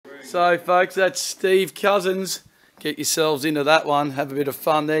So, folks, that's Steve Cousins. Get yourselves into that one. Have a bit of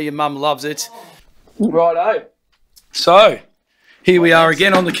fun there. Your mum loves it. Righto. So, here we are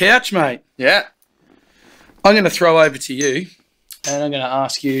again on the couch, mate. Yeah. I'm going to throw over to you, and I'm going to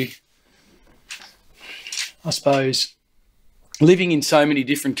ask you, I suppose, living in so many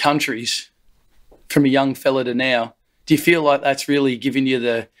different countries from a young fella to now, do you feel like that's really given you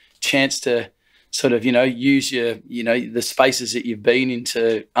the chance to sort of, use your, the spaces that you've been in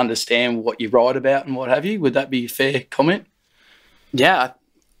to understand what you write about and what have you? Would that be a fair comment? Yeah,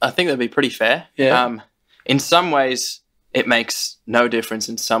 I think that'd be pretty fair. Yeah. In some ways, it makes no difference.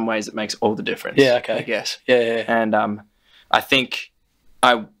 In some ways, it makes all the difference. Yeah, okay. I guess. Yeah. And I think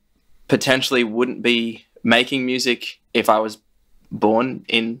I potentially wouldn't be making music if I was born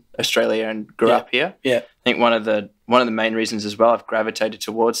in Australia and grew up here. Yeah. I think one of the main reasons as well I've gravitated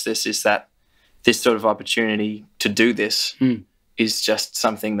towards this is that this sort of opportunity to do this is just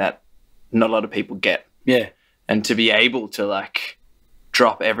something that not a lot of people get. Yeah. And to be able to like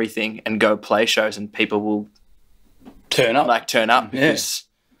drop everything and go play shows and people will turn up because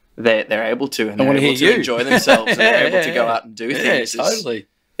they're able to and they're able to enjoy themselves and they're able to go out and do things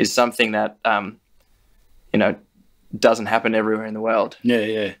is something that doesn't happen everywhere in the world.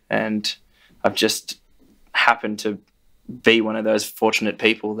 Yeah. And I've just happened to be one of those fortunate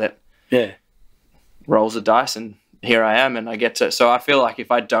people that rolls the dice, and here I am, and I get to. So I feel like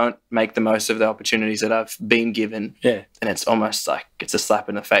if I don't make the most of the opportunities that I've been given, then it's almost like it's a slap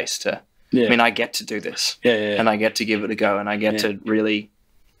in the face to. I mean, I get to do this, and I get to give it a go, and I get to really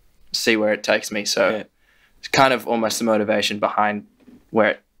see where it takes me. So it's kind of almost the motivation behind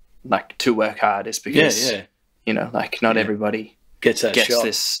to work hard is because not everybody gets shot.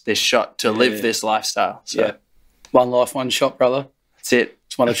 this shot to live this lifestyle. So one life, one shot, brother. That's it.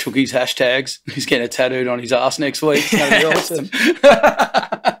 It's one of Chookie's hashtags. He's getting it tattooed on his ass next week. It's going to be awesome.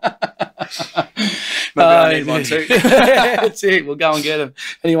 Maybe I need one too. That's it. We'll go and get him.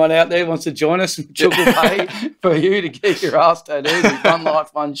 Anyone out there wants to join us? Chook will pay for you to get your ass tattooed with one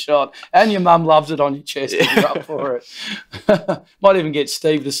life, one shot. And your mum loves it on your chest if you're up for it. Might even get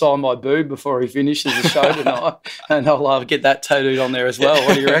Steve to sign my boob before he finishes the show tonight. And I'll get that tattooed on there as well.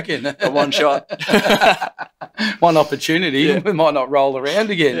 What do you reckon? A one shot. One opportunity. We might not roll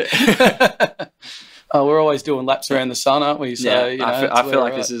around again. We're always doing laps around the sun, aren't we? So, I feel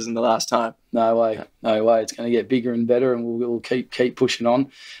like this isn't the last time. No way. It's going to get bigger and better, and we'll keep pushing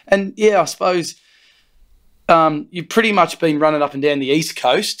on. And I suppose you've pretty much been running up and down the East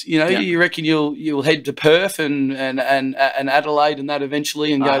Coast. You reckon you'll head to Perth and Adelaide and that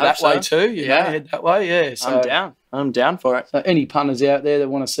eventually, and go that way too. Head that way. Yeah, so, I'm down for it. So any punters out there that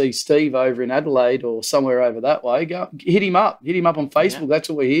want to see Steve over in Adelaide or somewhere over that way, go hit him up. Hit him up on Facebook. That's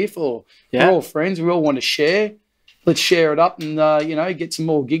what we're here for. We're all friends. We all want to share. Let's share it up and get some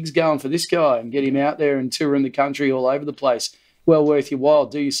more gigs going for this guy and get him out there and touring the country all over the place. Well worth your while.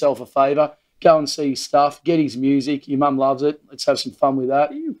 Do yourself a favour. Go and see his stuff. Get his music. Your mum loves it. Let's have some fun with that.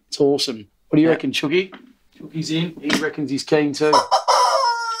 It's awesome. What do you reckon, Chookie? Chookie's in. He reckons he's keen too.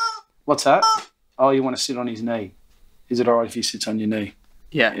 What's that? Oh, you want to sit on his knee. Is it all right if he sits on your knee?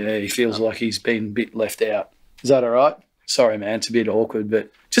 Yeah. Yeah, he feels like he's been a bit left out. Is that all right? Sorry, man. It's a bit awkward, but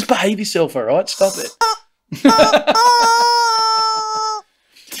just behave yourself, all right? Stop it.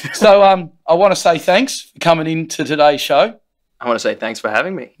 So I want to say thanks for coming into today's show. I want to say thanks for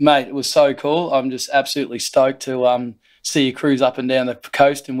having me. Mate, it was so cool. I'm just absolutely stoked to see you cruise up and down the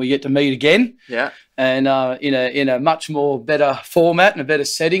coast and we get to meet again. Yeah. And in a much more better format and a better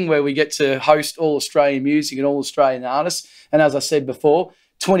setting where we get to host all Australian music and all Australian artists. And as I said before,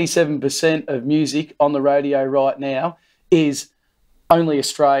 27% of music on the radio right now is only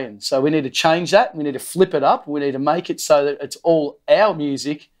Australian. So we need to change that. We need to flip it up. We need to make it so that it's all our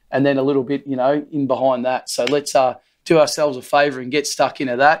music and then a little bit, in behind that. So let's do ourselves a favour and get stuck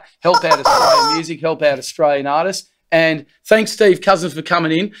into that. Help out Australian music, help out Australian artists. And thanks, Steve Cousins, for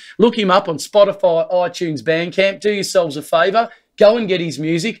coming in. Look him up on Spotify, iTunes, Bandcamp. Do yourselves a favour. Go and get his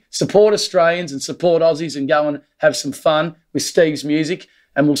music. Support Australians and support Aussies and go and have some fun with Steve's music.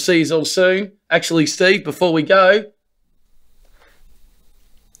 And we'll see you all soon. Actually, Steve, before we go...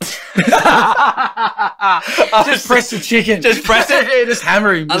 just press the chicken. Just press it? Yeah, just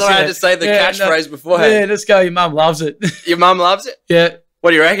hammer him. I thought I had to say the catchphrase beforehand. Yeah, just go, your mum loves it. Your mum loves it? Yeah.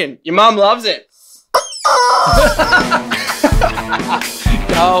 What do you reckon? Your mum loves it.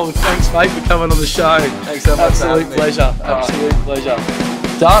 Oh, thanks, mate, for coming on the show. Thanks so much. Absolute pleasure. Absolute pleasure.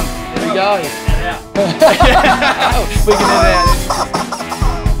 Done. Here we go. We can head out.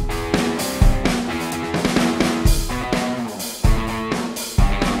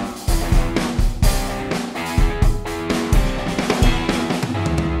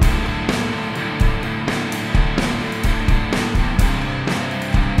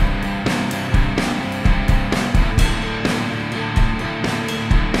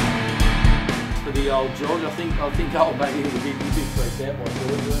 goal, mate, you bit freaked out by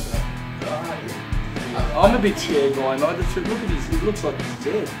George, weren't they? I'm a bit scared by him. Look at his, it looks like he's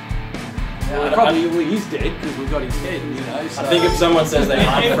dead. Probably he is dead because we've got his head, you know. So. I think if someone says they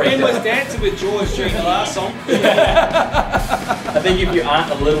aren't freaked Ben was out, dancing with George during the last song. I think if you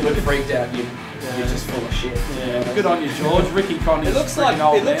aren't a little bit freaked out, you're just full of shit. Yeah, good on you, George. Ricky Connor's It looks like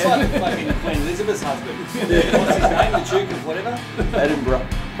old like fucking Queen Elizabeth's husband. What's his name? The Duke of whatever. Edinburgh.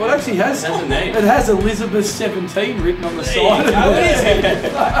 Well, it actually has. It has a name. It has Elizabeth 17 written on the side.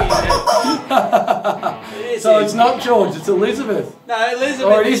 So it's not George, it's Elizabeth. No, Elizabeth.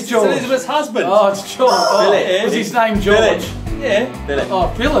 Or it is George. It's Elizabeth's husband. Oh, it's George. Oh, Philip. was his name George? Yeah. Philip. Oh,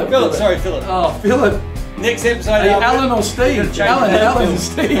 Philip. Philip. Sorry, Philip. Oh, Philip. Next episode. Hey, Alan or Steve? Alan,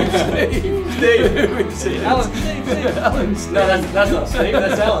 Steve. Who is it? Alan, Steve. Alan, Steve. No, that's not Steve.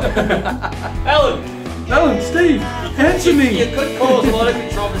 That's Alan. Alan, Steve. Answer me. You could cause a lot of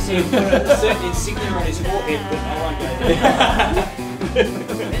controversy and put a certain insignia on his forehead, but I won't go there.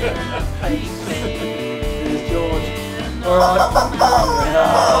 There's George. Alright.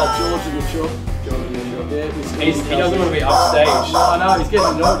 George in the truck. Yeah, He doesn't want to be upstage. I know, he's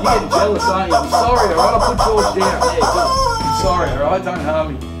getting annoyed. You're getting jealous, aren't you? I'm sorry, alright? I'll put George down. Yeah, I'm sorry, alright? Don't harm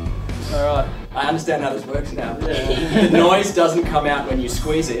me. Alright. I understand how this works now. Yeah. The noise doesn't come out when you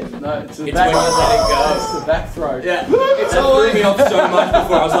squeeze it. No, it's the It's back. when you let it go. It's the back throat. Yeah. It's all threw me off so much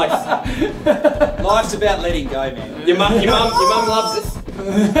before. I was like, Life's about letting go, man. your mum loves it. I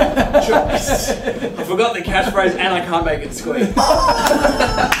forgot the catchphrase and I can't make it squeak.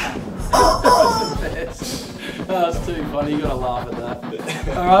 Oh, it's too funny, you gotta laugh at that.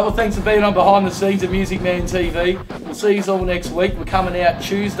 Alright, well thanks for being on Behind the Scenes of Music Man TV. We'll see you all next week. We're coming out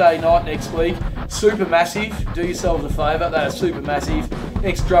Tuesday night next week. Supermassive, do yourselves a favour, they are Supermassive.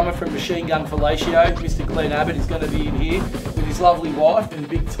 Ex-drummer from Machine Gun Fellatio, Mr. Glenn Abbott, is going to be in here with his lovely wife and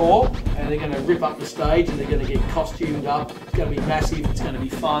big tour, and they're going to rip up the stage and they're going to get costumed up. It's going to be massive, it's going to be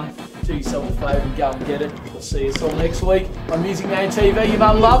fun. Do yourself a favour and go and get it. We'll see us all next week on Music Man TV. Your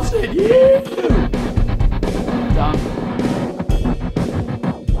mum loves it, yeah! Done.